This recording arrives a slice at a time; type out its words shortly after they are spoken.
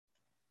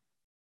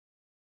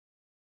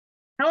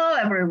Hello,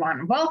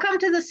 everyone. Welcome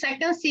to the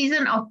second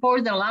season of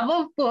For the Love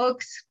of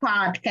Books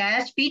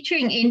podcast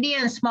featuring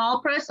Indian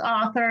small press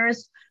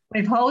authors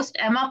with host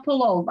Emma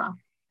Pulova.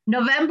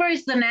 November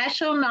is the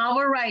National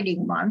Novel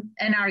Writing Month,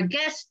 and our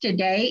guest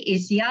today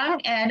is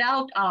young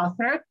adult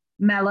author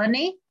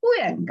Melanie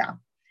Huyenga,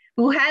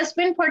 who has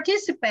been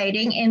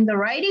participating in the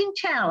Writing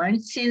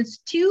Challenge since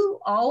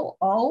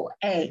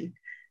 2008.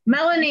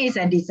 Melanie is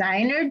a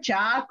designer,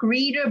 jock,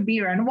 reader,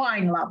 beer and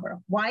wine lover,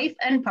 wife,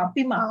 and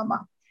puppy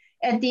mama.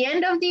 At the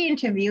end of the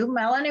interview,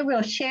 Melanie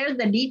will share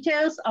the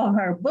details of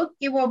her book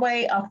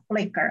giveaway of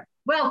Flickr.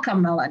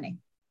 Welcome, Melanie.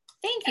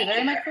 Thank you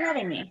very much for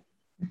having me.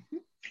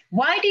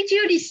 Why did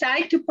you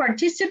decide to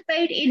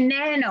participate in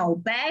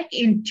NaNo back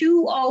in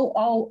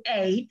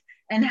 2008,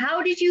 and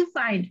how did you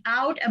find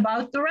out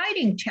about the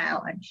writing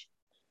challenge?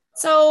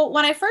 So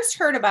when I first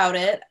heard about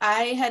it,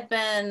 I had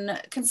been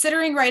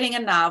considering writing a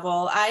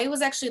novel. I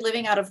was actually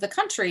living out of the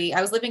country.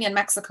 I was living in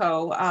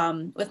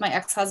Mexico with my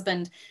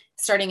ex-husband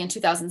starting in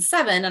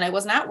 2007, and I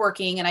was not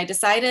working, and I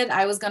decided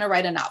I was going to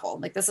write a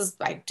novel.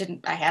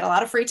 I had a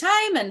lot of free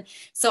time, and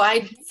so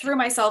I threw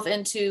myself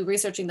into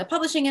researching the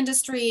publishing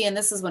industry, and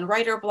this is when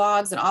writer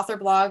blogs and author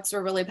blogs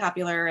were really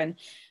popular, and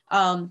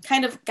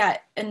kind of got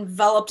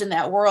enveloped in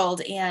that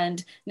world.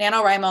 And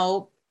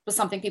NaNoWriMo was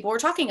something people were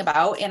talking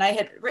about, and I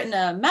had written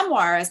a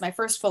memoir as my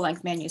first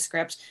full-length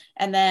manuscript,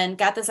 and then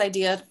got this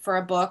idea for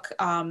a book,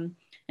 and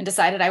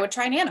decided I would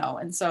try Nano.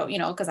 And so,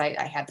 because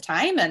I had the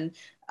time and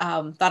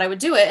thought I would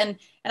do it. And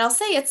I'll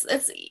say it's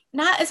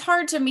not as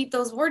hard to meet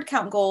those word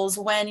count goals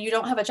when you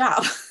don't have a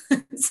job.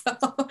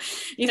 So,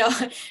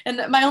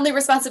 and my only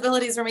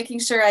responsibilities were making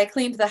sure I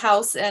cleaned the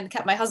house and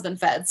kept my husband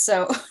fed.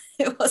 So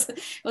it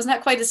was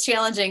not quite as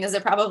challenging as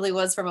it probably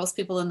was for most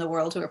people in the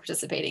world who are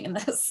participating in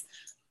this.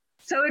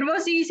 So it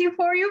was easy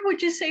for you,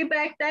 would you say,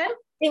 back then?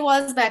 It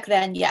was back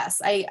then,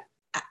 yes.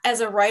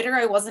 As a writer,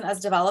 I wasn't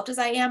as developed as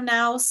I am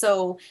now.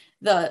 So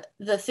the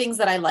things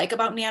that I like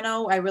about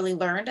Nano, I really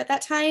learned at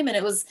that time. And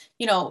it was,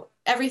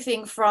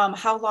 everything from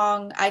how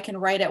long I can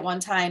write at one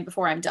time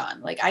before I'm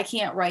done. Like I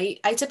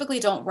typically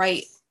don't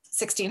write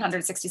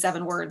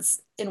 1,667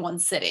 words in one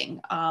sitting.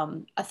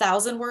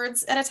 1,000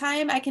 words at a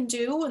time I can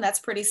do. And that's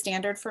pretty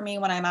standard for me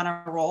when I'm on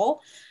a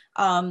roll.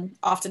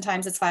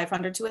 Oftentimes it's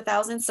 500 to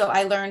 1,000. So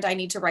I learned I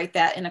need to write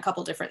that in a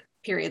couple different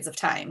periods of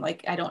time.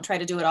 Like I don't try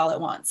to do it all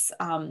at once.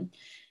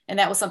 And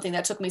that was something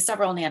that took me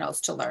several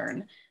nanos to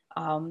learn.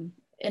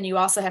 And you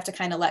also have to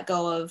kind of let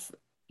go of,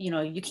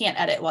 you can't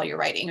edit while you're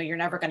writing or you're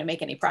never going to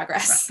make any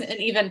progress. Right.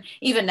 And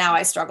even now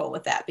I struggle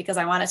with that because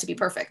I want it to be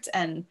perfect.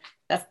 And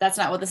that's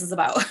not what this is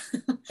about.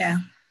 Yeah,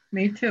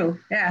 me too.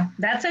 Yeah,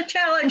 that's a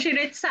challenge in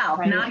itself,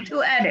 right. Not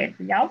to edit.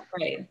 Yep.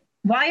 Right.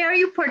 Why are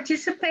you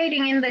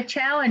participating in the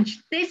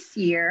challenge this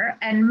year?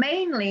 And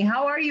mainly,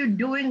 how are you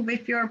doing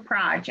with your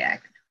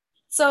project?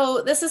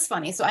 So this is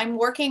funny. So I'm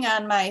working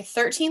on my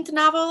 13th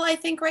novel, I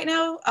think, right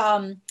now.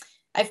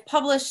 I've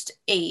published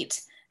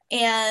 8.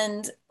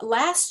 And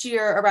last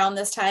year around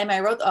this time,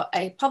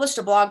 I published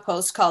a blog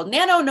post called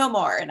Nano No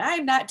More. And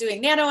I'm not doing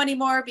Nano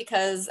anymore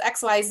because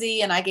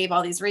XYZ. And I gave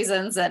all these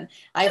reasons. And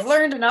I've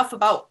learned enough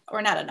about,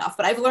 or not enough,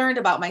 but I've learned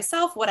about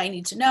myself, what I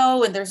need to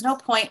know. And there's no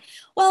point.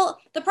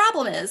 Well, the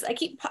problem is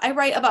I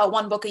write about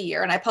 1 book a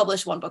year and I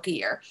publish 1 book a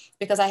year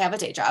because I have a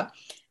day job.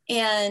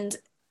 And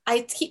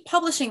I keep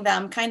publishing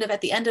them kind of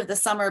at the end of the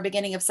summer,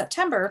 beginning of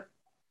September.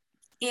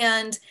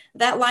 And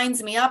that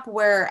lines me up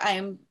where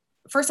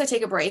first I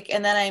take a break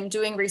and then I'm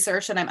doing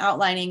research and I'm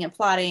outlining and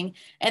plotting.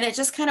 And it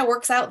just kind of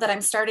works out that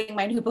I'm starting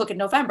my new book in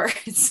November.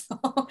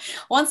 So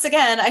once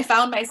again, I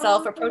found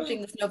myself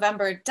approaching this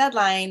November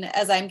deadline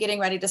as I'm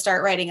getting ready to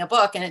start writing a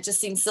book. And it just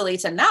seems silly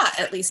to not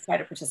at least try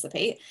to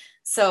participate.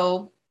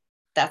 So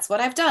that's what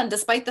I've done,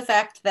 despite the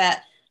fact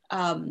that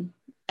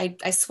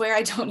I swear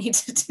I don't need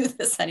to do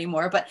this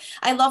anymore, but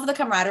I love the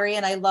camaraderie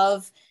and I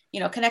love,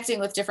 connecting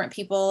with different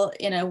people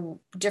in a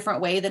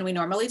different way than we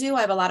normally do.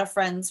 I have a lot of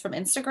friends from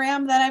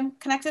Instagram that I'm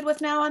connected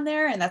with now on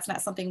there, and that's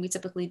not something we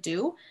typically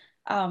do.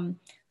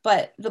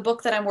 But the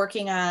book that I'm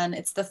working on,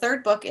 it's the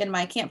 3rd book in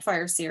my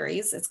Campfire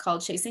series. It's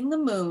called Chasing the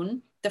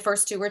Moon. The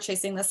first 2 were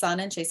Chasing the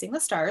Sun and Chasing the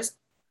Stars.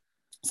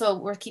 So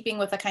we're keeping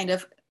with a kind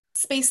of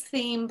space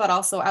theme, but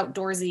also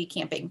outdoorsy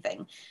camping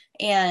thing.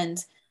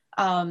 And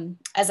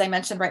as I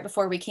mentioned right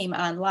before we came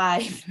on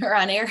live or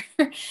on air,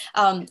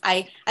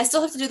 I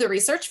still have to do the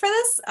research for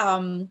this.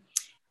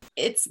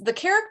 It's the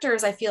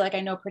characters I feel like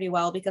I know pretty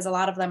well because a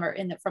lot of them are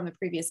from the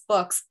previous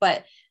books,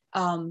 but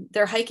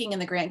they're hiking in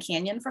the Grand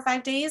Canyon for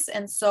 5 days.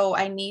 And so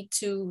I need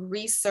to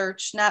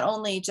research not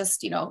only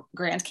just,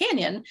 Grand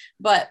Canyon,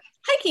 but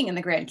hiking in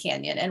the Grand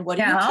Canyon and what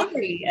do you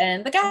carry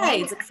and the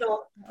guides. And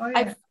so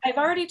I've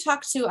already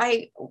talked to,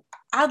 I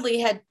oddly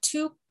had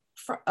 2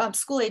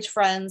 school-age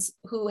friends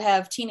who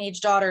have teenage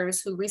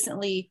daughters who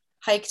recently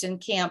hiked and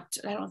camped.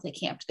 I don't know if they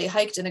camped. They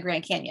hiked in the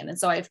Grand Canyon. And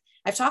so I've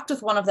talked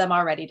with one of them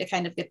already to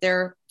kind of get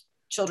their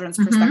children's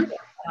perspective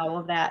on all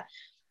of that.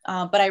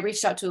 But I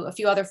reached out to a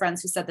few other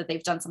friends who said that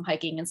they've done some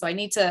hiking. And so I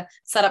need to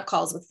set up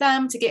calls with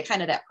them to get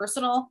kind of that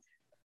personal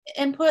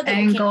input that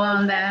and you go can't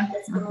on there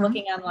from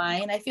looking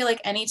online. I feel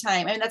like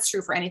anytime, I mean, that's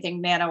true for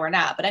anything nano or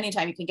not, but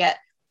anytime you can get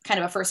kind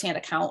of a firsthand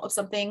account of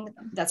something,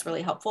 that's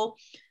really helpful.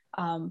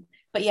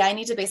 But yeah, I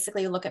need to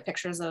basically look at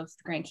pictures of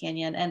the Grand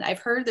Canyon, and I've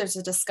heard there's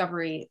a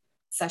discovery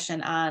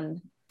session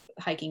on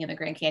hiking in the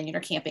Grand Canyon or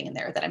camping in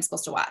there that I'm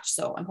supposed to watch.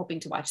 So I'm hoping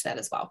to watch that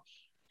as well.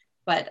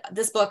 But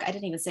this book, I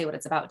didn't even say what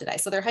it's about, did I?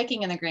 So they're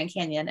hiking in the Grand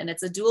Canyon, and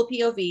it's a dual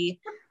POV.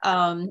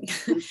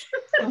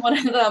 One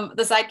of them,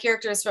 the side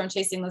characters from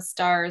Chasing the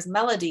Stars,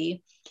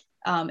 Melody,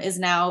 is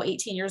now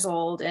 18 years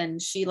old,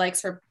 and she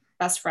likes her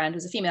best friend,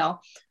 who's a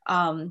female.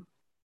 And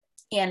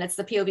it's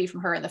the POV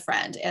from her and the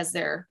friend as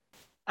they're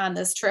on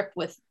this trip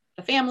with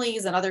the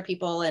families and other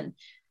people, and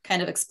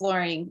kind of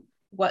exploring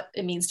what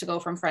it means to go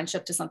from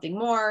friendship to something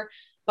more.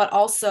 But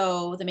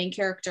also the main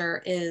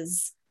character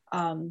is,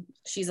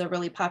 she's a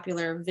really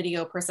popular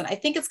video person. I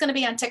think it's going to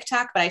be on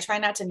TikTok, but I try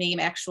not to name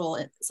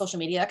actual social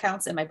media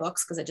accounts in my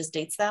books because it just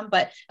dates them.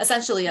 But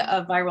essentially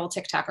a viral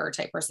TikToker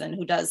type person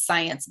who does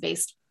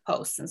science-based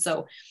posts. And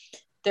so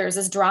there's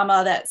this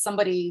drama that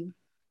somebody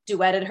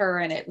duetted her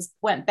and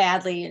went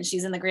badly, and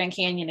she's in the Grand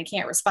Canyon and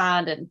can't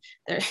respond, and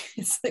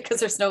it's because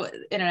there's no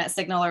internet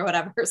signal or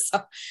whatever.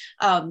 So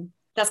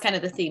that's kind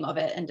of the theme of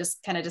it, and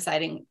just kind of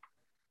deciding,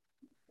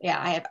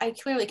 yeah, I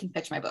clearly can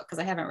pitch my book because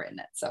I haven't written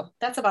it. So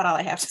that's about all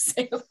I have to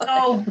say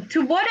about it.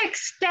 To what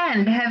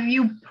extent have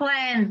you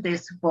planned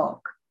this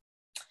book?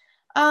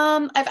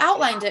 I've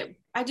outlined it.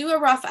 I do a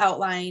rough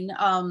outline.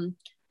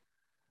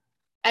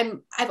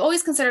 I've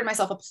always considered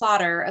myself a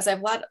plotter. As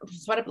I've read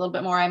up a little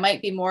bit more, I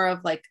might be more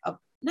of like I'm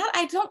not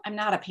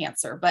a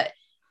pantser, but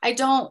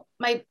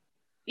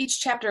each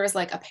chapter is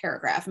like a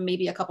paragraph,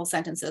 maybe a couple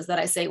sentences that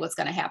I say what's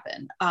going to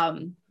happen.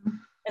 And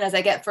as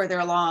I get further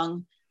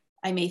along,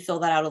 I may fill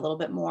that out a little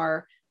bit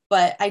more,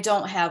 but I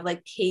don't have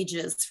like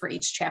pages for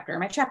each chapter.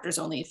 My chapter is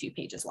only a few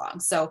pages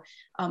long. So,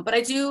 but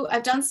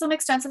I've done some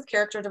extensive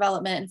character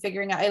development and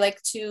figuring out, I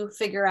like to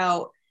figure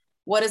out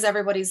what is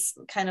everybody's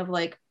kind of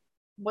like,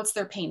 what's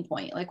their pain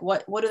point? Like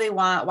what do they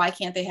want? Why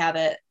can't they have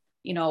it?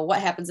 You know, what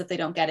happens if they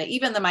don't get it?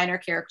 Even the minor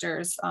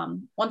characters.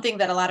 One thing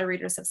that a lot of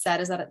readers have said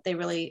is that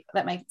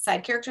that my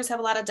side characters have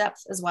a lot of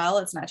depth as well.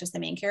 It's not just the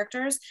main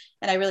characters.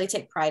 And I really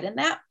take pride in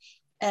that.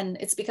 And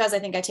it's because I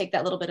think I take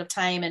that little bit of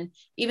time. And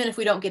even if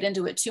we don't get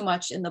into it too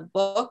much in the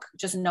book,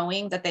 just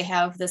knowing that they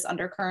have this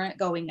undercurrent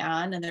going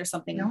on and there's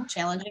something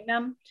challenging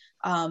them,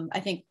 I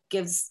think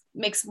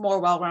makes more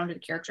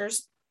well-rounded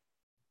characters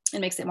and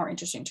makes it more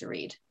interesting to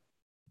read.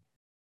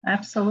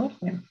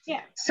 Absolutely.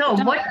 Yeah. So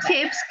what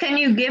tips can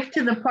you give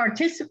to the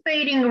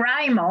participating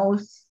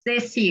RIMOs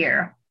this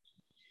year?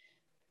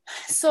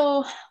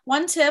 So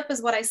one tip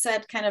is what I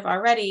said kind of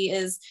already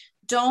is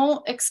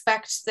don't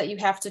expect that you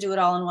have to do it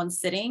all in one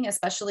sitting,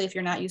 especially if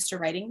you're not used to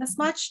writing this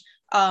much.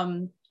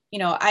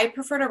 I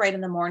prefer to write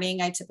in the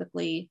morning. I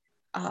typically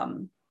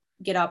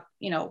get up,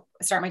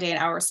 start my day an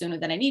hour sooner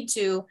than I need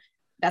to.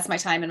 That's my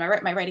time. And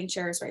my writing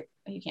chair is right.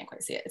 You can't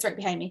quite see it. It's right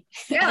behind me.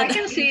 Yeah, I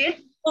can see it.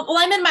 Well,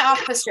 I'm in my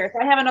office chair,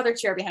 so I have another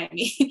chair behind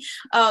me.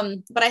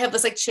 But I have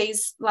this like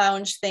chaise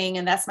lounge thing,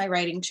 and that's my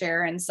writing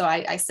chair. And so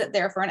I sit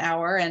there for an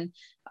hour, and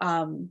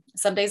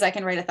some days I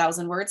can write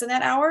 1,000 words in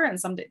that hour. And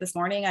this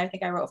morning, I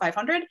think I wrote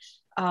 500.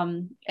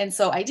 And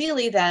so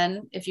ideally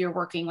then, if you're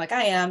working like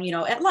I am,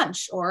 at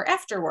lunch or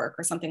after work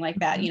or something like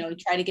that, you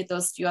try to get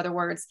those few other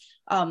words.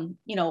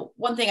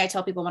 One thing I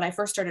tell people when I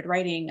first started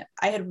writing,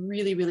 I had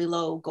really, really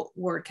low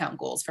word count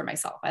goals for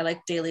myself. I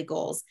like daily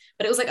goals,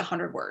 but it was like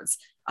 100 words.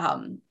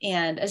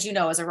 And as you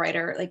know, as a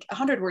writer, like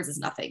 100 words is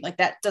nothing. Like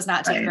that does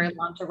not take very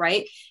long to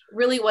write.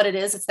 Really what it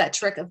is, it's that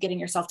trick of getting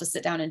yourself to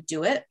sit down and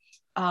do it.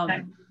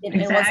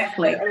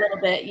 Exactly. A little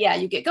bit,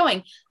 you get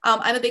going.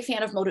 I'm a big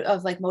fan of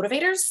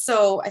motivators.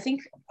 So I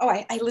think,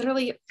 I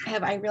literally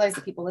have, I realize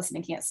that people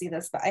listening can't see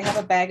this, but I have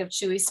a bag of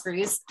Chewy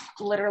Sprees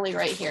literally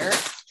right here.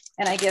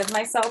 And I give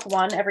myself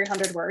one every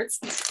 100 words.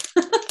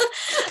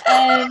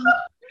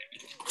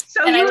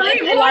 So you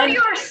reward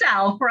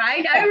yourself,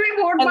 right? I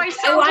reward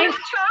myself with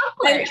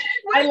chocolate.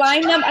 I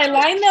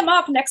line them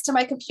up next to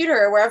my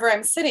computer wherever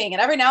I'm sitting.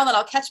 And every now and then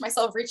I'll catch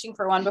myself reaching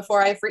for one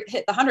before I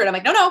hit the 100. I'm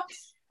like, no.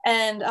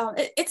 And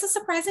it's a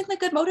surprisingly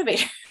good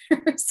motivator.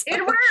 So,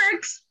 it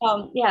works.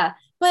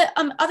 But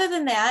other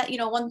than that,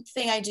 one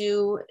thing I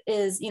do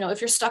is, if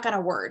you're stuck on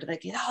a word,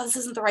 like, this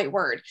isn't the right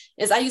word,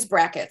 is I use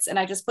brackets and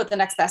I just put the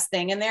next best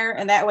thing in there.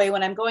 And that way,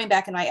 when I'm going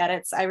back in my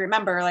edits, I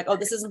remember like,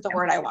 this isn't the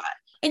word I want.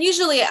 And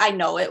usually I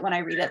know it when I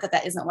read it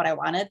that isn't what I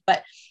wanted,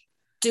 but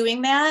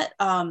doing that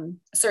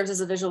serves as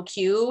a visual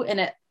cue, and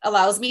it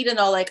allows me to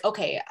know like,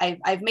 okay,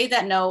 I've made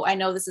that note. I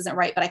know this isn't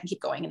right, but I can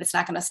keep going and it's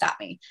not going to stop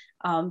me,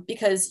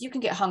 because you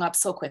can get hung up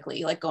so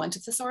quickly, like going to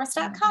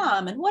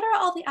thesaurus.com and what are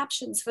all the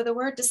options for the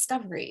word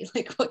discovery?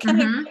 Like what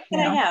can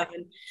I have?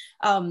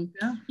 And,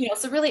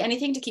 so really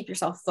anything to keep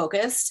yourself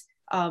focused.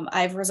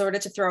 I've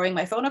resorted to throwing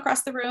my phone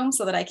across the room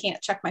so that I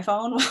can't check my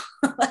phone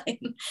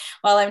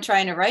while I'm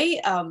trying to write.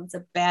 It's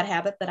a bad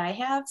habit that I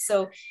have.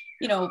 So,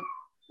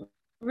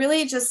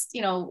 really just,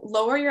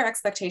 lower your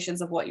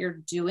expectations of what you're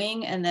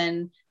doing, and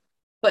then,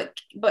 but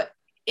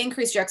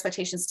increase your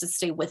expectations to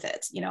stay with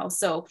it,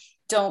 so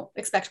don't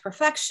expect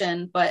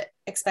perfection, but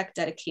expect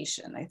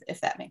dedication,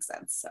 if that makes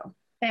sense. So.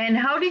 And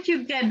how did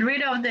you get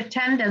rid of the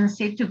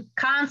tendency to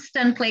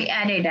constantly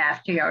edit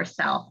after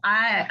yourself?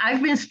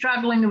 I've been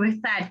struggling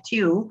with that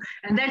too,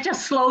 and that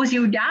just slows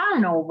you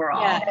down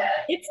overall. Yeah,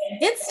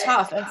 it's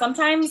tough. And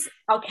sometimes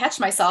I'll catch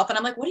myself and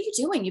I'm like, what are you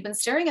doing? You've been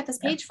staring at this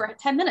page for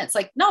 10 minutes.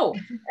 Like, no.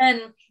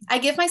 And I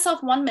give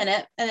myself 1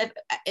 minute,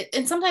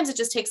 and sometimes it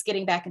just takes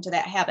getting back into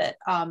that habit.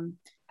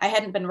 I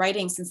hadn't been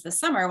writing since the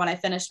summer when I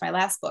finished my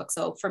last book.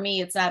 So for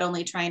me, it's not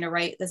only trying to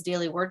write this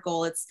daily word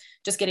goal, it's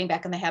just getting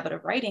back in the habit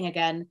of writing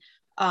again.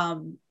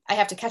 I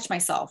have to catch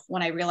myself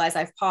when I realize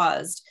I've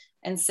paused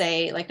and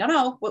say like,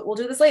 no, we'll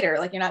do this later.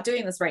 Like, you're not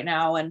doing this right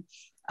now. And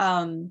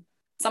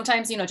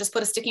sometimes, just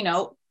put a sticky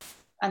note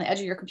on the edge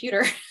of your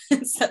computer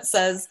that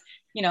says,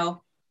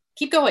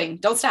 keep going,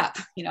 don't stop.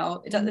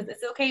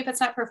 It's okay if it's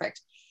not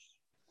perfect.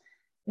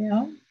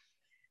 Yeah.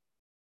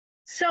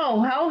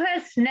 So how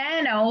has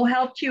Nano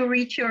helped you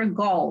reach your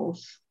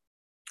goals?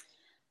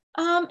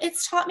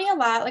 It's taught me a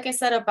lot, like I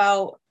said,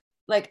 about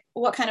like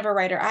what kind of a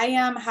writer I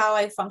am, how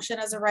I function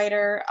as a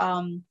writer.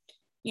 When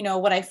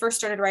I first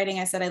started writing,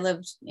 I said I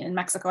lived in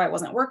Mexico, I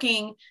wasn't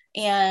working,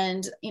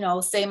 and,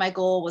 say my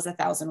goal was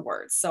 1,000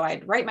 words. So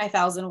I'd write my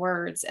 1,000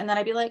 words and then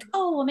I'd be like,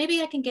 oh, well,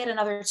 maybe I can get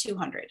another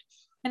 200.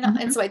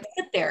 And so I'd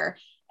sit there,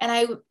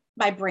 and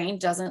my brain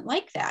doesn't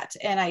like that.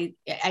 And I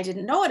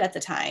didn't know it at the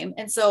time.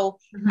 And so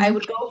I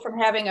would go from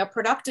having a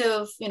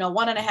productive,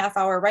 1.5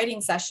 hour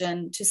writing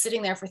session to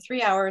sitting there for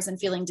 3 hours and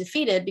feeling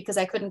defeated because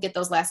I couldn't get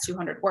those last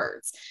 200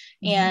 words.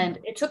 And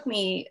it took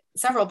me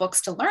several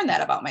books to learn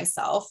that about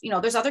myself.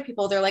 There's other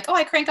people, they're like, oh,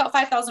 I crank out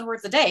 5,000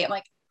 words a day. I'm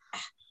like,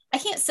 I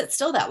can't sit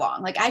still that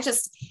long. Like, I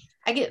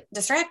get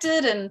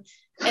distracted and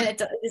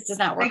it does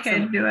not work. I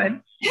can't do it.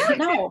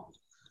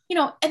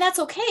 No, and that's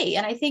okay.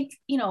 And I think,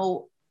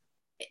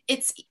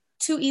 it's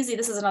too easy.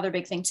 This is another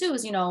big thing too,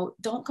 is,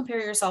 don't compare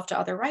yourself to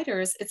other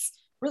writers. It's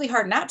really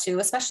hard not to,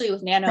 especially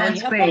with Nano.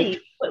 That's big.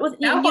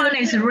 That one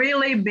is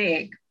really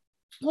big.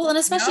 Well, and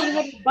especially you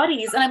have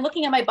buddies, and I'm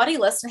looking at my buddy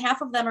list, and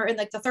half of them are in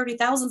like the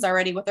 30,000s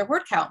already with their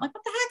word count. I'm like,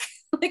 what the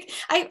heck?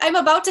 Like, I'm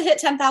about to hit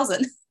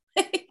 10,000.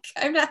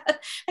 I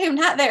am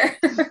not there.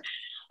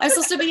 I'm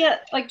supposed to be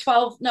at like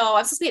 12. No,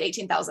 I'm supposed to be at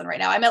 18,000 right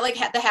now. I'm at like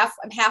half.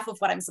 I'm half of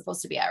what I'm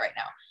supposed to be at right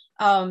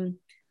now.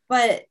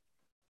 But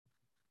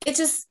it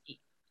just,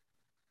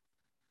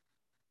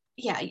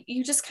 yeah,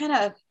 you just kind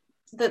of,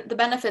 the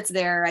benefits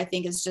there, I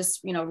think, is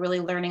just, really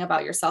learning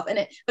about yourself,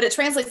 but it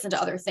translates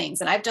into other things.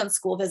 And I've done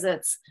school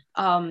visits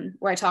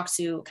where I talk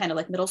to kind of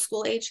like middle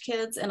school age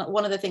kids. And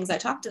one of the things I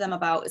talk to them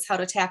about is how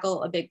to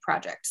tackle a big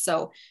project.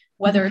 So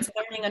whether it's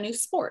learning a new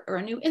sport or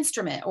a new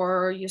instrument,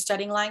 or you're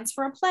studying lines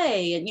for a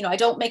play. And, I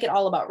don't make it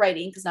all about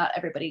writing, because not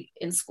everybody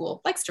in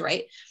school likes to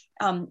write.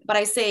 But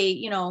I say,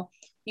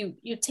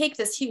 you take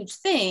this huge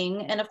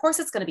thing, and of course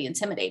it's going to be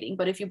intimidating,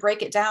 but if you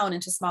break it down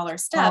into smaller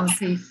steps,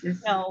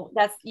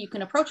 you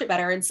can approach it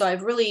better. And so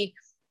I've really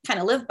kind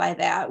of lived by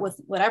that with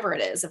whatever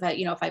it is. If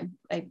I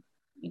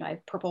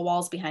have purple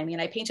walls behind me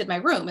and I painted my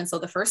room. And so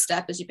the first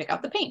step is you pick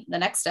out the paint. The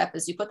next step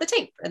is you put the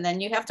tape, and then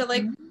you have to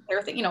like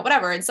everything,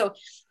 whatever. And so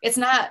it's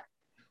not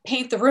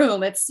paint the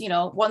room. It's,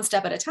 one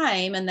step at a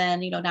time. And then,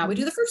 now we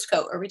do the first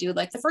coat, or we do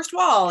like the first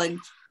wall, and,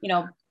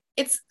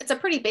 it's a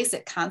pretty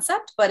basic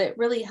concept, but it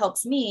really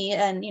helps me.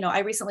 And, I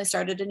recently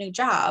started a new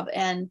job,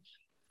 and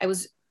I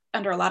was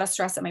under a lot of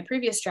stress at my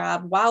previous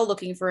job while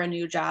looking for a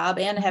new job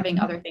and having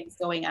other things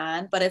going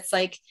on. But it's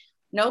like,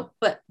 nope,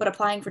 but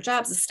applying for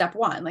jobs is step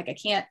one. Like, I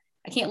can't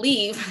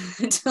leave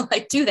to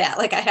like do that.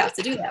 Like, I have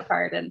to do that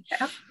part, and,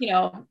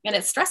 and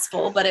it's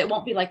stressful, but it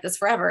won't be like this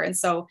forever. And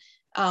so,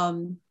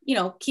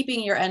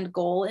 keeping your end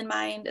goal in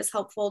mind is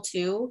helpful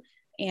too.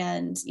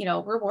 And,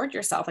 reward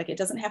yourself. Like, it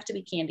doesn't have to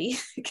be candy.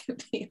 It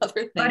could be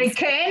other things. But it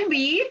can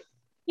be.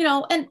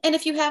 And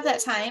if you have that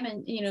time,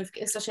 and,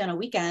 especially on a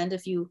weekend,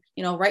 if you,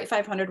 write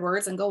 500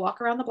 words and go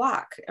walk around the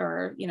block,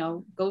 or,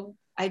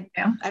 I've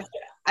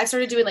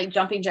started doing like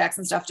jumping jacks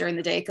and stuff during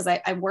the day, because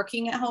I'm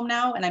working at home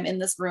now, and I'm in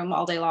this room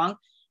all day long,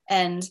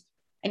 and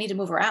I need to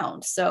move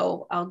around.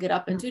 So I'll get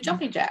up and do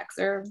jumping jacks,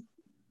 or,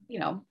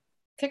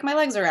 kick my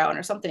legs around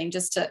or something,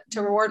 just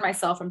to reward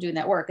myself from doing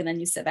that work. And then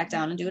you sit back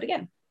down and do it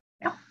again.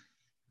 Yeah.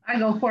 I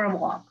go for a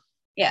walk.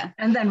 Yeah.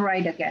 And then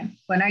write again.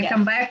 When I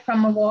come back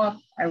from a walk,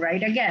 I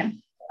write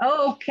again.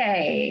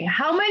 Okay.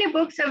 How many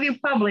books have you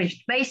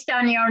published based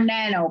on your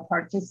Nano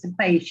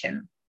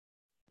participation?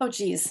 Oh,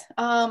 geez.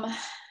 I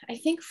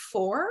think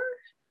 4.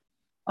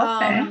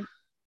 Okay.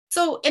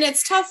 So, and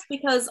it's tough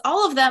because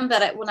all of them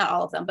well, not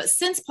all of them, but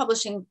since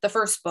publishing the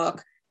first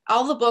book,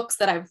 all the books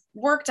that I've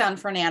worked on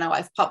for Nano,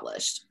 I've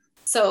published.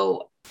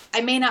 So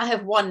I may not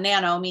have won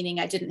Nano, meaning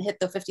I didn't hit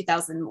the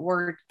 50,000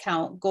 word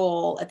count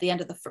goal at the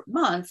end of the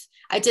month.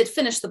 I did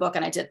finish the book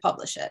and I did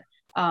publish it.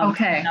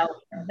 Okay.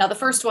 Now the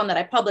first one that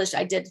I published,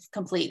 I did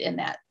complete in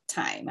that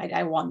time.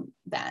 I won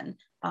then.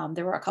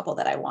 There were a couple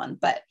that I won,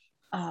 but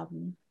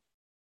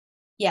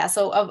yeah.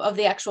 So of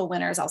the actual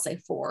winners, I'll say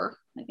 4,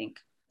 I think.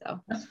 So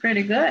that's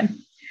pretty good.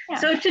 yeah.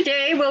 So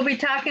today we'll be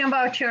talking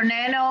about your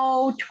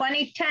Nano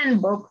 2010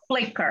 book,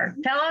 Flicker.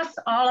 Tell us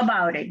all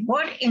about it.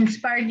 What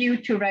inspired you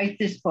to write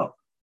this book?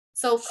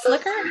 So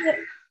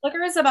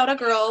Flicker is about a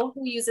girl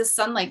who uses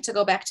sunlight to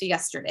go back to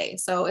yesterday.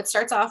 So it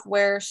starts off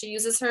where she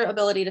uses her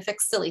ability to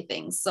fix silly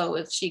things. So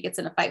if she gets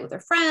in a fight with her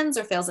friends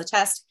or fails a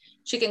test,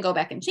 she can go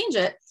back and change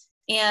it.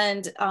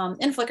 And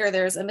in Flicker,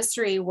 there's a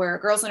mystery where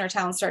girls in her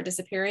town start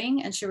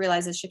disappearing, and she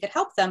realizes she could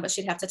help them, but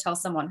she'd have to tell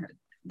someone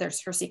her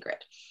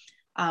secret.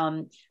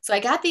 So I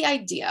got the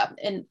idea,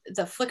 and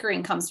the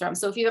flickering comes from,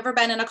 so if you've ever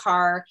been in a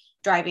car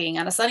driving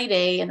on a sunny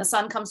day and the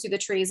sun comes through the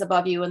trees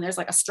above you and there's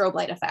like a strobe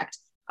light effect,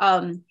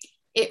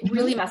 it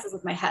really messes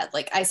with my head.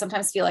 Like I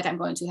sometimes feel like I'm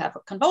going to have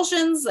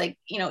convulsions. Like,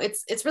 you know,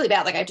 it's really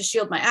bad. Like I have to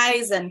shield my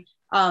eyes, and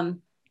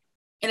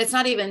it's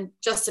not even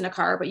just in a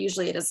car, but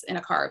usually it is in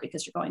a car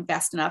because you're going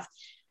fast enough.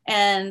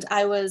 And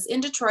I was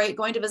in Detroit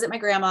going to visit my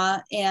grandma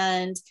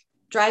and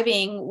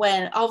driving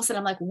when all of a sudden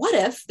I'm like, what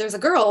if there's a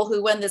girl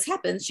who, when this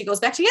happens, she goes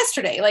back to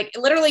yesterday? Like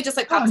it literally just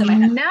like popped in my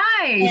head.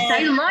 Nice. And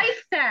I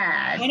like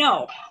that. I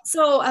know.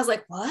 So I was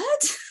like,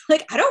 what?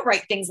 Like, I don't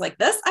write things like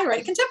this. I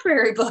write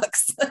contemporary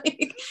books.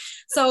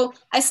 So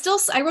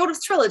I wrote a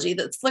trilogy.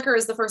 That Flicker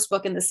is the first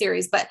book in the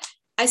series, but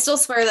I still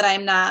swear that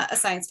I'm not a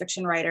science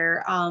fiction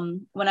writer.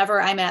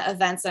 Whenever I'm at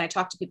events and I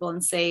talk to people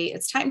and say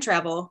it's time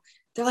travel,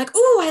 they're like,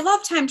 "Oh, I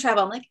love time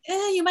travel." I'm like,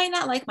 you might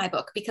not like my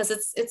book because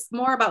it's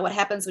more about what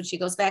happens when she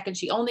goes back, and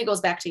she only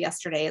goes back to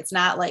yesterday. It's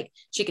not like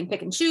she can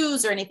pick and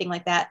choose or anything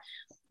like that.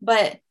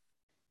 But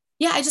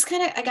yeah,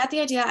 I got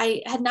the idea.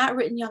 I had not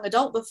written young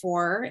adult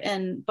before,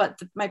 but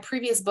my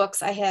previous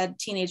books, I had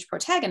teenage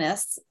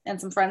protagonists,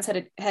 and some friends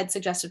had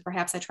suggested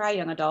perhaps I try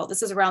young adult.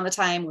 This is around the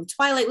time when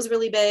Twilight was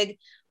really big.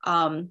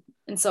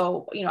 And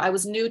so, you know, I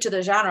was new to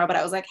the genre, but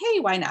I was like, hey,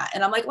 why not?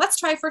 And I'm like, let's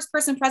try first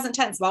person present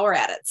tense while we're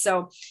at it.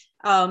 So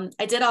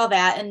I did all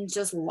that and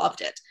just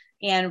loved it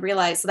and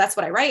realized, so that's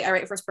what I write. I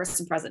write first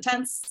person present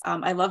tense.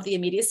 I love the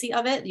immediacy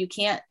of it. You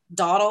can't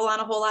dawdle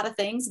on a whole lot of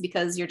things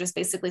because you're just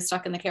basically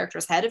stuck in the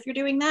character's head if you're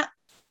doing that.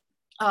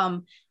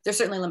 There's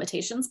certainly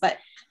limitations, but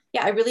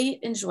yeah, I really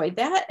enjoyed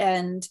that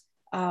and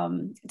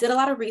did a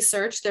lot of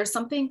research. There's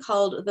something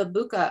called the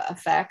Buka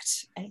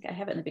effect. I think I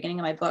have it in the beginning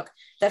of my book.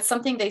 That's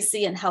something they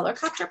see in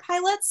helicopter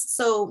pilots.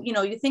 So, you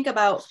know, you think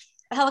about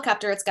a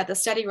helicopter, it's got the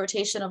steady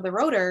rotation of the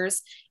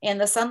rotors and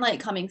the sunlight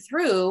coming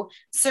through.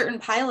 Certain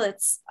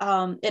pilots,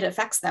 it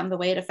affects them the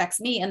way it affects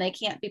me, and they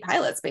can't be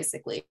pilots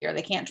basically, or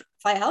they can't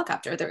fly a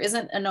helicopter. There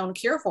isn't a known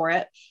cure for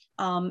it.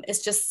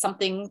 It's just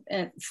something,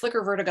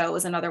 flicker vertigo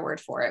is another word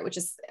for it, which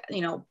is,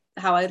 you know,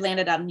 how I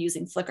landed on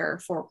using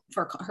Flicker for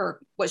her,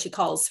 what she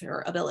calls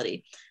her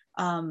ability,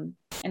 and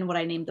what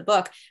I named the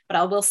book. But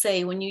I will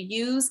say, when you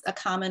use a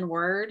common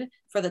word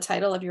for the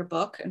title of your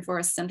book and for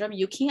a syndrome,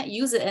 you can't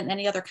use it in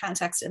any other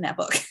context in that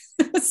book.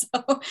 So,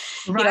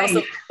 right. You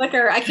know, so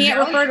Flicker, I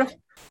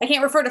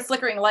can't refer to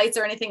flickering lights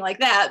or anything like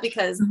that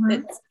because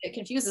it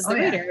confuses the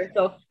reader. Yeah.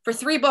 So for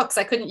 3 books,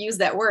 I couldn't use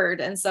that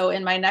word. And so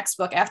in my next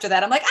book after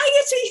that, I'm like, I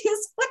get to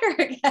use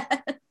Flicker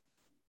again.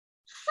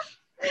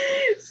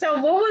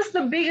 So what was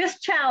the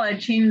biggest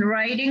challenge in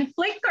writing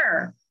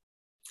Flicker?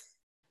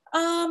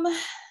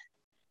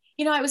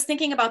 You know, I was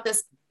thinking about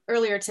this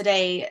earlier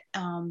today,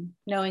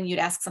 knowing you'd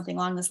ask something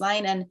along this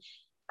line. And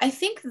I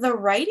think the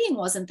writing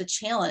wasn't the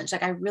challenge.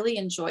 Like I really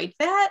enjoyed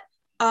that.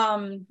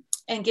 And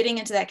getting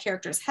into that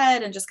character's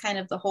head and just kind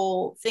of the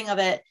whole thing of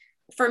it.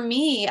 For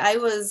me, I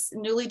was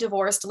newly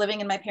divorced,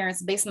 living in my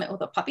parents' basement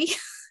with a puppy.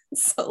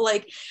 So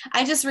like,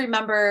 I just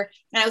remember,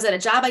 and I was at a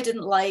job I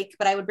didn't like,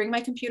 but I would bring my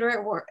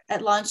computer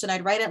at lunch and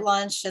I'd write at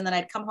lunch, and then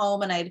I'd come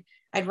home and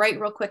I'd write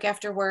real quick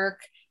after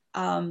work,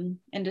 and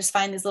just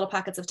find these little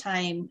pockets of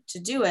time to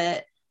do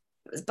it.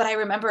 But I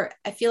remember,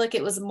 I feel like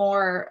it was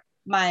more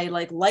my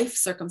like life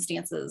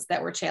circumstances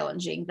that were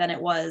challenging than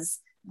it was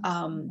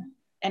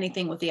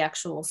anything with the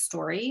actual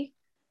story.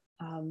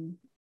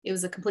 It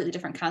was a completely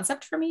different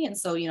concept for me. And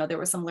so, you know, there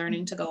was some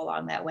learning to go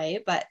along that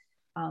way, but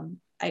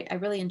I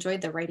really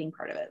enjoyed the writing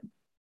part of it.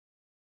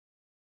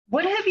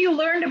 What have you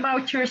learned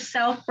about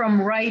yourself from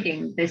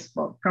writing this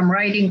book, from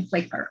writing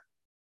Flicker?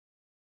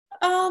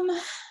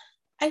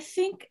 I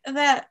think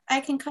that I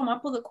can come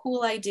up with a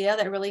cool idea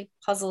that really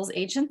puzzles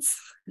agents.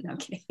 No, I'm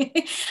kidding.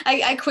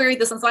 I queried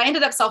this one. So I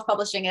ended up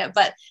self-publishing it,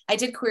 but I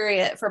did query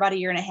it for about 1.5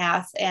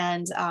 years.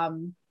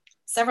 And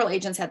several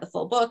agents had the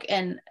full book.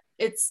 And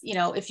it's, you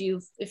know, if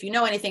you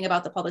know anything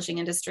about the publishing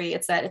industry,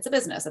 it's that it's a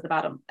business at the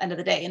bottom end of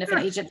the day. And if an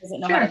agent doesn't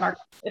know how to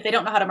market, if they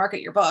don't know how to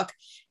market your book,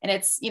 and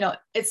it's, you know,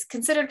 it's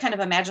considered kind of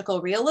a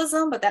magical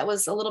realism, but that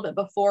was a little bit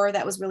before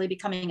that was really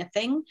becoming a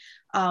thing.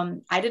 I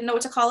didn't know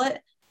what to call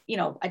it. You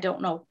know, I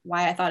don't know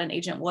why I thought an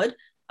agent would.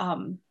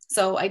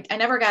 So I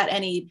never got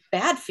any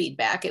bad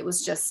feedback. It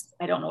was just,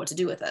 I don't know what to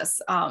do with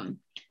this.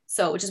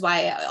 So, which is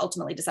why I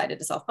ultimately decided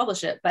to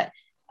self-publish it. But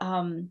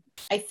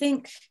I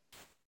think,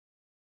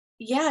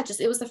 yeah, just,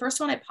 it was the first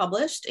one I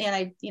published, and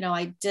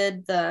I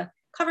did the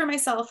cover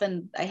myself,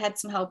 and I had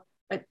some help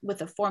with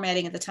the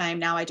formatting at the time.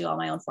 Now I do all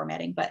my own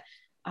formatting, but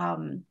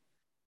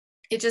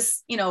it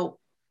just, you know,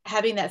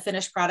 having that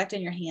finished product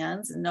in your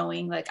hands and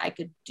knowing like I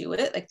could do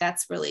it, like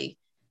that's really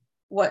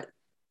what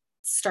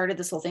started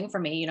this whole thing for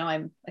me. You know,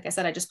 I'm, like I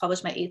said, I just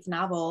published my 8th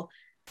novel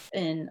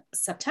in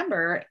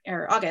September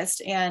or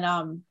August.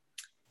 And,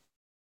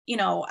 you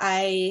know,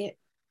 I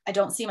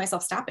don't see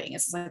myself stopping.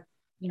 It's like,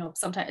 you know,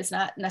 sometimes it's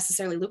not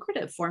necessarily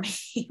lucrative for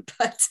me,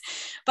 but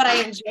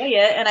I enjoy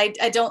it. And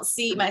I don't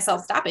see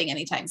myself stopping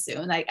anytime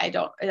soon. I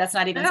don't, that's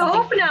not even I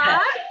something. hope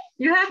not.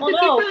 You have to keep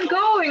on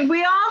going.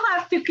 We all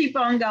have to keep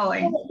on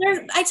going.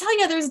 I tell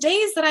you, there's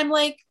days that I'm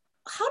like,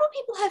 how do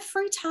people have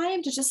free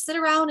time to just sit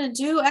around and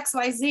do X,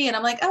 Y, Z? And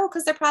I'm like, oh,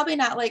 because they're probably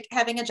not like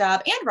having a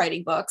job and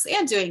writing books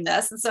and doing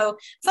this. And so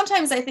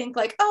sometimes I think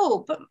like,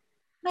 oh, but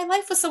my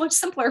life was so much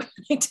simpler when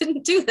I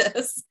didn't do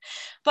this.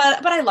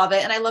 But I love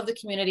it. And I love the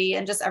community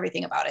and just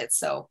everything about it.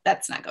 So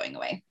that's not going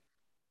away.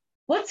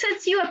 What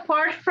sets you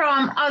apart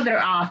from other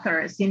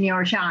authors in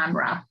your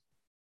genre?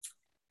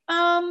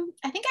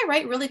 I think I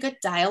write really good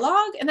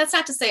dialogue, and that's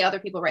not to say other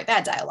people write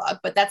bad dialogue,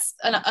 but that's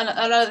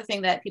another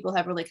thing that people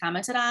have really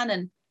commented on.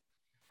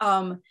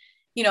 And,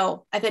 you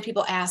know, I've had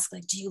people ask,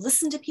 like, do you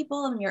listen to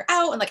people when you're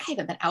out? And like, I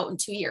haven't been out in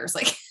 2 years.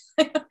 Like,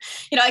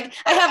 you know,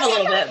 I have a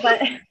little bit,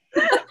 but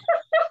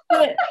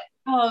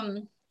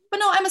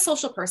no, I'm a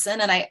social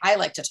person and I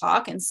like to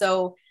talk. And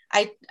so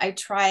I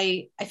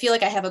feel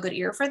like I have a good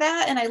ear for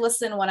that. And I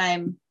listen when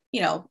I'm,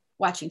 you know,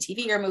 watching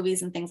TV or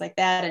movies and things like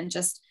that, and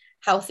just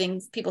how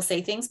people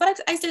say things. But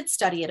I did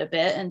study it a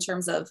bit in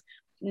terms of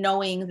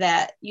knowing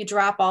that you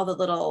drop all the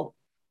little,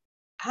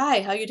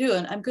 hi, how you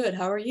doing? I'm good.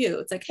 How are you?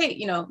 It's like, hey,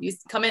 you know, you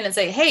come in and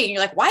say, hey, and you're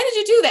like, why did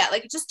you do that?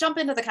 Like, just jump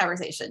into the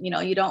conversation. You know,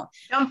 you don't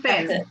jump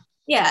in.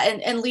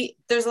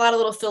 There's a lot of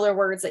little filler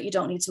words that you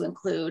don't need to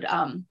include,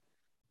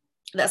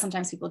 that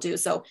sometimes people do.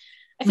 So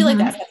I feel like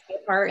that's the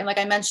part. And like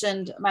I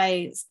mentioned,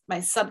 my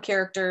sub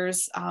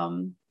characters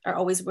are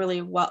always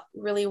really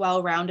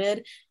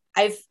well-rounded.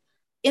 I've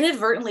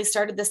inadvertently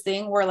started this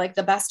thing where like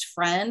the best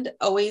friend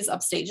always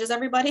upstages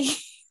everybody.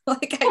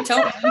 Like I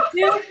don't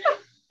need to,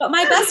 but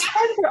my best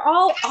friends are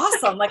all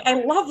awesome. Like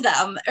I love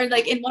them. Or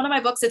like in one of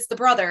my books, it's the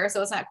brother,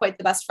 so it's not quite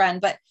the best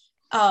friend. But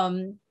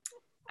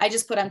I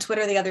just put on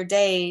Twitter the other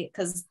day,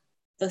 because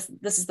this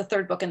is the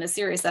 3rd book in the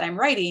series that I'm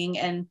writing,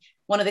 and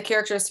one of the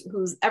characters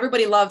who's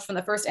everybody loved from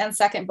the 1st and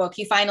 2nd book,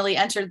 he finally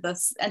entered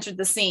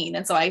the scene.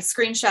 And so I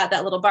screenshot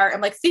that little bar.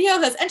 I'm like, Theo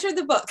has entered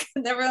the book,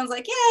 and everyone's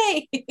like,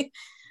 yay.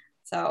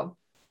 So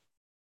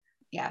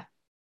yeah.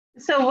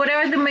 So what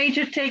are the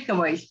major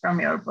takeaways from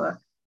your book?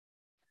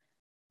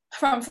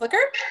 From Flickr?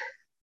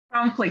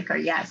 From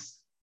Flickr, yes.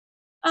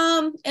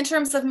 In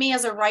terms of me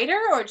as a writer,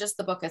 or just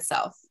the book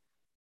itself?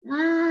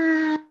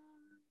 The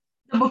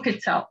book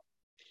itself.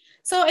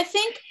 So I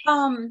think,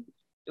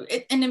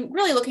 and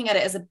really looking at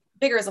it as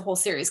bigger as a whole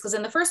series, because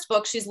in the 1st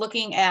book, she's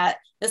looking at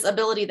this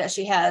ability that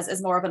she has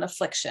as more of an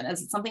affliction,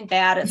 as something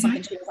bad, it's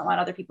something she doesn't want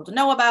other people to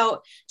know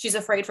about. She's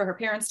afraid for her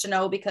parents to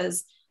know,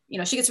 because, you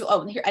know,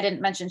 here, I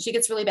didn't mention, she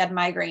gets really bad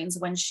migraines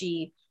when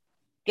she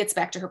gets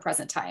back to her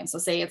present time. So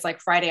say it's like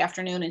Friday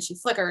afternoon and she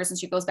flickers and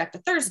she goes back to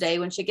Thursday.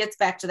 When she gets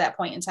back to that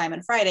point in time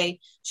on Friday,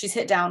 she's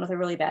hit down with a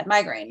really bad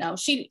migraine. Now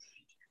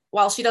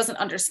while she doesn't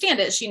understand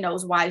it, she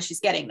knows why she's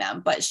getting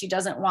them, but she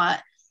doesn't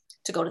want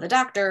to go to the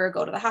doctor or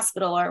go to the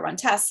hospital or run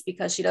tests,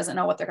 because she doesn't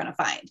know what they're going to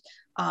find.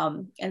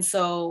 And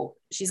so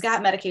she's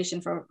got medication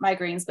for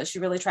migraines, but she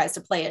really tries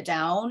to play it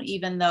down,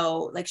 even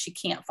though like she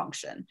can't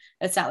function.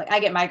 It's not like I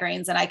get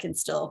migraines and I can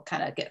still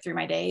kind of get through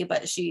my day,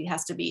 but she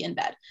has to be in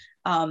bed.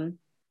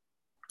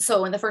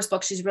 So in the 1st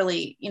book, she's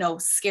really, you know,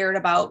 scared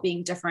about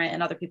being different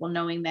and other people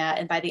knowing that.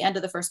 And by the end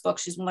of the 1st book,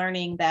 she's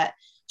learning that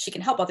she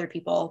can help other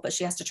people, but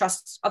she has to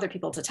trust other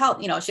people to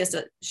tell, you know, she has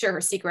to share her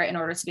secret in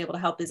order to be able to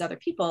help these other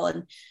people.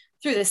 And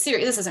through this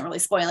series, this isn't really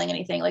spoiling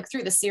anything, like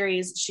through the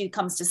series, she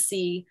comes to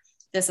see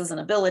this as an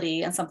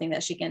ability and something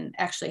that she can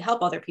actually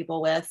help other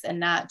people with, and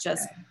not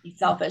just be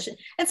selfish.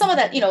 And some of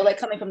that, you know, like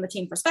coming from the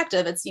team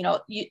perspective, it's, you know,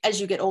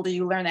 as you get older,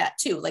 you learn that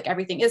too. Like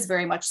everything is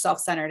very much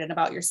self-centered and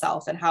about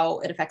yourself and how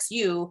it affects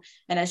you.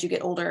 And as you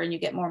get older and you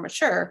get more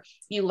mature,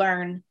 you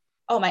learn,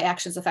 oh, my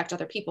actions affect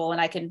other people, and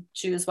I can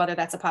choose whether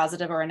that's a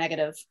positive or a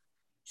negative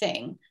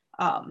thing.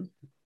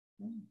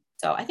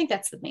 So I think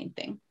that's the main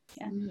thing.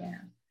 Yeah.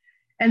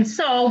 And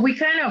so we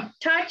kind of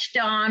touched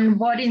on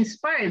what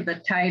inspired the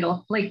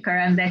title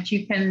Flickr, and that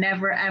you can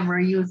never, ever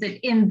use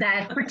it in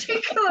that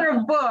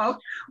particular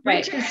book,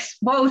 which is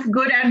both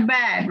good and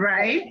bad,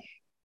 right?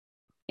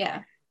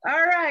 Yeah.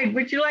 All right.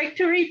 Would you like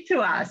to read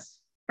to us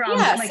from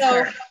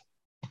Flickr?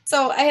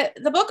 So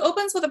the book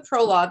opens with a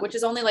prologue, which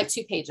is only like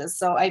 2 pages.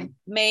 So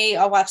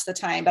I'll watch the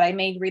time, but I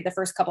may read the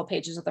first couple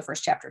pages of the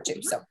first chapter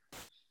too. So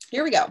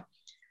here we go.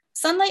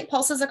 Sunlight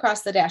pulses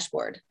across the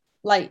dashboard,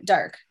 light,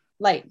 dark,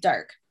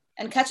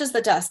 and catches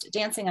the dust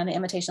dancing on the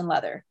imitation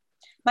leather.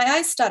 My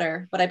eyes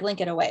stutter, but I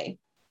blink it away.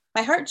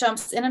 My heart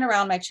jumps in and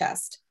around my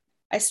chest.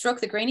 I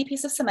stroke the grainy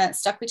piece of cement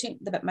stuck between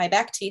my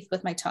back teeth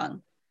with my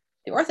tongue.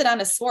 The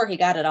orthodontist swore he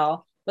got it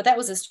all, but that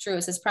was as true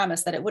as his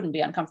promise that it wouldn't be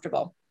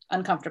uncomfortable.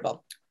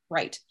 Uncomfortable.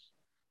 Right.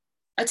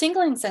 A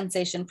tingling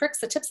sensation pricks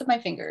the tips of my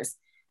fingers.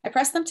 I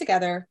press them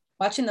together,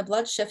 watching the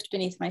blood shift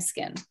beneath my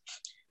skin.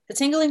 The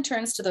tingling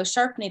turns to those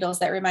sharp needles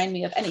that remind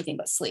me of anything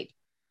but sleep.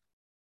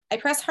 I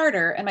press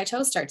harder and my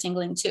toes start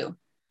tingling too.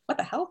 What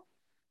the hell?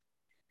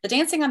 The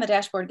dancing on the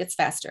dashboard gets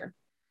faster.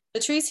 The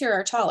trees here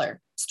are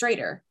taller,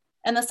 straighter,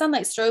 and the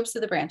sunlight strobes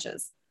through the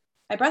branches.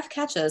 My breath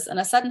catches and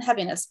a sudden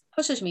heaviness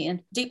pushes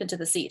me deep into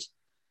the seat.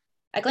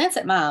 I glance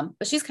at Mom,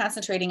 but she's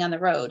concentrating on the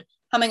road,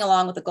 humming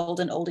along with the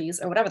golden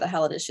oldies or whatever the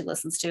hell it is she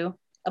listens to,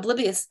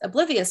 oblivious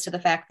to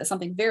the fact that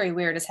something very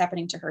weird is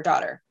happening to her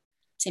daughter,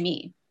 to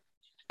me.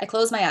 I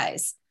close my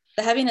eyes.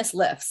 The heaviness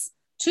lifts.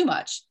 Too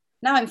much.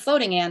 Now I'm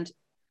floating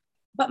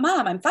but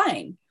Mom, I'm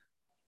fine.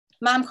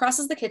 Mom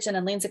crosses the kitchen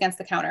and leans against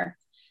the counter.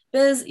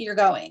 Biz, you're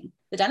going.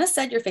 The dentist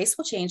said your face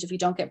will change if you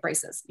don't get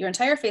braces. Your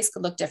entire face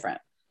could look different.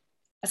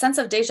 A sense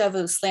of deja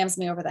vu slams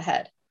me over the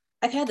head.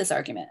 I've had this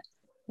argument.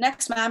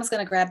 Next, Mom's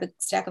going to grab the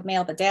stack of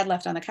mail that Dad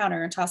left on the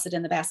counter and toss it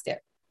in the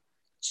basket.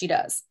 She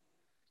does.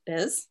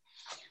 Biz?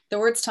 The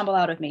words tumble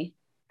out of me.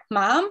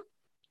 Mom?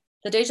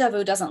 The deja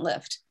vu doesn't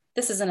lift.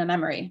 This isn't a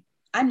memory.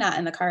 I'm not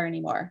in the car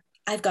anymore.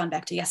 I've gone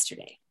back to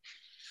yesterday.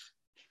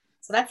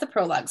 So that's the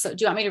prologue. So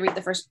do you want me to read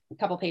the first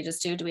couple pages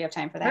too? Do we have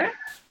time for that? Sure.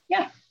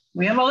 Yeah,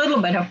 we have a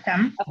little bit of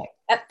time.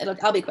 Okay,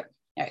 I'll be quick.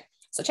 All right,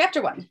 so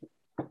chapter 1.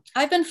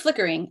 I've been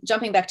flickering,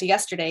 jumping back to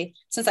yesterday,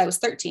 since I was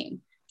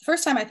 13. The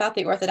first time I thought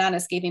the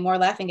orthodontist gave me more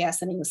laughing gas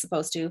than he was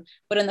supposed to,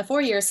 but in the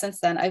 4 years since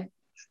then,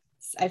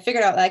 I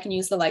figured out that I can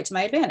use the light to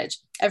my advantage.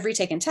 I've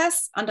retaken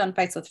tests, undone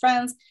fights with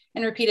friends,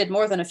 and repeated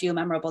more than a few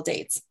memorable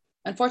dates.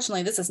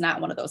 Unfortunately, this is not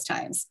one of those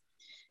times.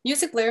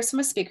 Music blares from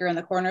a speaker in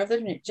the corner of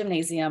the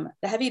gymnasium,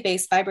 the heavy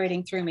bass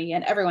vibrating through me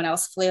and everyone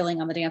else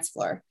flailing on the dance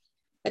floor.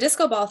 A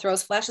disco ball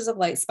throws flashes of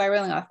light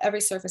spiraling off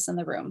every surface in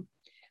the room.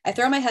 I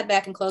throw my head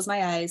back and close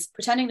my eyes,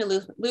 pretending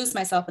to lose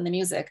myself in the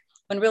music,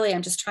 when really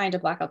I'm just trying to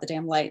block out the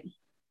damn light.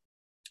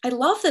 I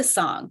love this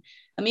song.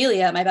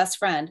 Amelia, my best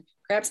friend,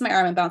 grabs my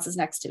arm and bounces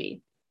next to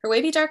me. Her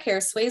wavy dark hair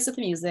sways with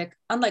the music,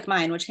 unlike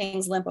mine, which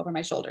hangs limp over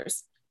my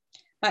shoulders.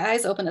 My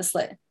eyes open a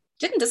slit.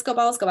 Didn't disco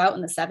balls go out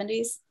in the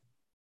 70s?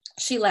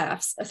 She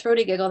laughs, a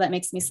throaty giggle that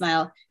makes me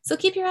smile. So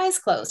keep your eyes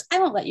closed. I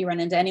won't let you run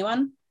into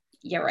anyone.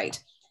 Yeah, right.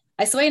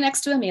 I sway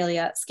next to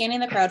Amelia, scanning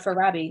the crowd for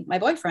Robbie, my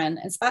boyfriend,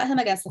 and spot him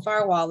against the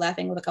far wall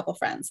laughing with a couple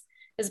friends.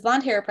 His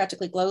blonde hair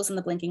practically glows in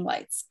the blinking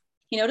lights.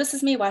 He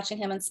notices me watching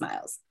him and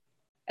smiles.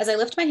 As I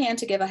lift my hand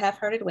to give a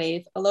half-hearted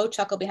wave, a low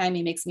chuckle behind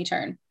me makes me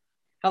turn.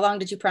 How long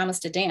did you promise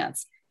to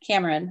dance?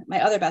 Cameron, my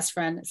other best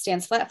friend,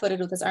 stands flat-footed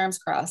with his arms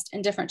crossed,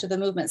 indifferent to the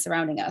movement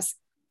surrounding us.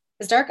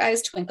 His dark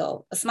eyes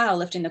twinkle, a smile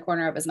lifting the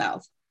corner of his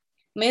mouth.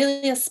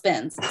 Amelia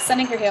spins,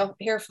 sending her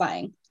hair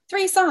flying.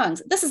 3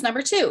 songs. This is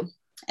number 2.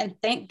 And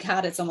thank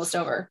God it's almost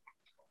over.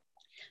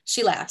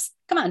 She laughs.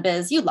 Come on,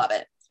 Biz, you love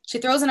it. She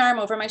throws an arm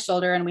over my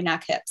shoulder and we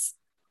knock hips.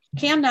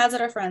 Cam nods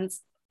at our friends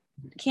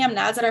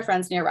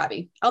near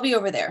Robbie. I'll be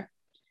over there.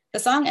 The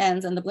song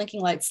ends and the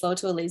blinking lights slow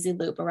to a lazy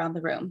loop around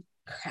the room.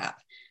 Crap.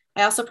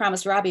 I also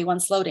promised Robbie one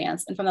slow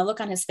dance, and from the look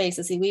on his face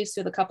as he weaves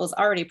through the couples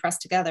already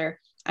pressed together,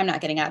 I'm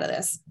not getting out of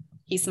this.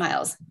 He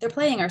smiles. They're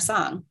playing our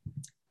song.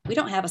 We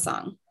don't have a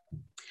song.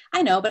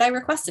 I know, but I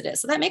requested it,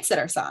 so that makes it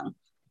our song.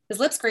 His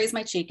lips graze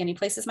my cheek and he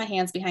places my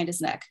hands behind his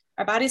neck.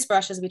 Our bodies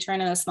brush as we turn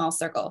in a small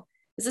circle.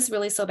 Is this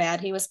really so bad?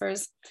 He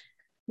whispers.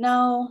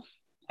 No.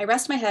 I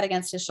rest my head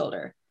against his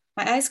shoulder.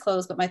 My eyes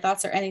close, but my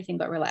thoughts are anything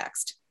but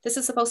relaxed. This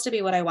is supposed to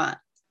be what I want.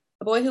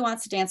 A boy who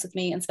wants to dance with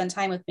me and spend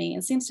time with me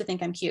and seems to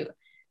think I'm cute.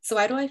 So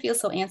why do I feel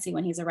so antsy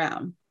when he's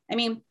around? I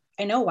mean,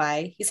 I know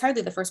why. He's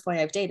hardly the first boy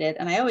I've dated,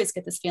 and I always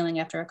get this feeling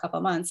after a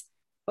couple months.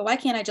 But why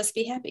can't I just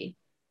be happy?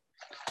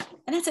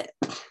 And that's it.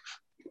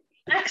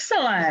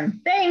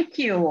 Excellent. Thank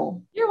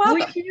you. You're welcome.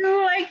 Would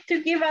you like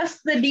to give us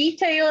the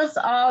details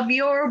of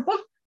your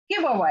book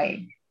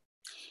giveaway?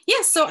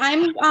 Yes. So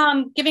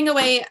I'm giving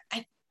away,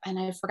 and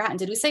I've forgotten,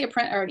 did we say a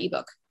print or an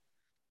ebook?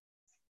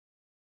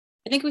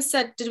 I think we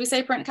said, did we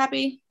say print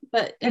copy?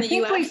 But in the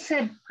US? We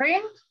said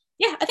print.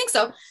 Yeah, I think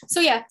so. So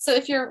yeah, so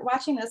if you're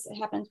watching this, it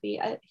happened to be,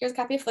 here's a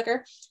copy of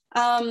Flickr.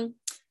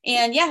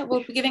 And yeah,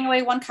 we'll be giving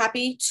away one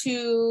copy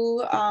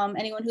to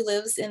anyone who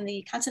lives in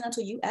the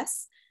continental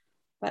US,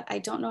 but I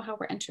don't know how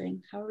we're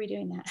entering. How are we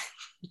doing that?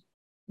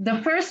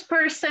 The first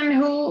person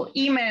who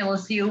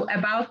emails you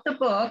about the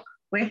book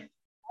with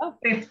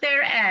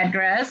their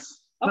address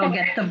will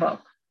get the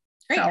book.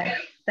 Great. So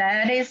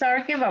that is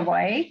our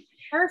giveaway.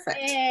 Perfect.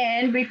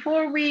 And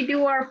before we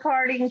do our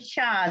parting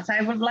shots,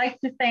 I would like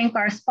to thank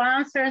our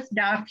sponsors,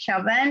 Doc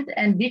Chavent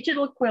and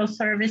Digital Quill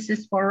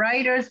Services for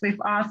Writers with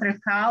author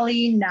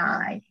Kali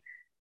Nye.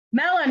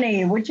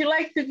 Melanie, would you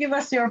like to give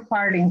us your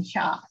parting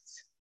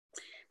shots?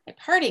 My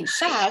parting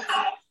shots?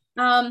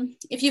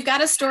 If you've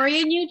got a story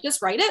in you,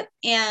 just write it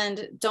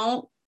and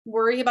don't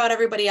worry about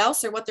everybody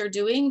else or what they're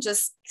doing.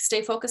 Just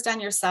stay focused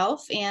on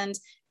yourself and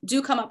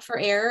do come up for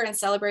air and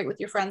celebrate with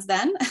your friends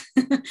then.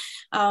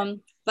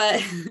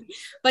 But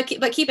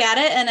keep at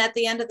it, and at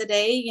the end of the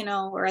day,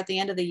 or at the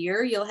end of the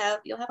year, you'll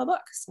have a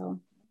book. So,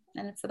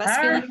 and it's the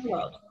best feeling in the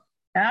world.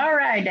 All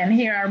right, and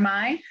here are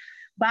mine.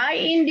 Buy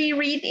indie,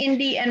 read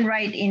indie, and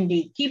write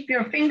indie. Keep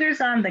your fingers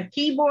on the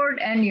keyboard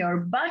and your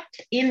butt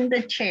in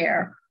the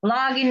chair.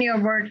 Log in your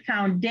word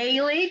count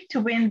daily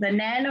to win the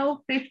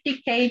Nano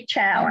 50K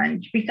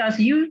challenge, because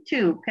you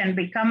too can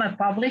become a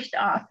published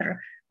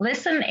author.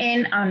 Listen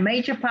in on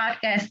major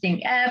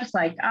podcasting apps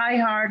like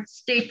iHeart,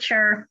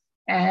 Stitcher,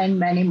 and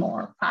many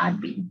more.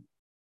 Podbean.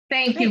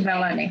 Thank you,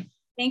 Melanie.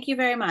 Thank you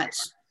very much.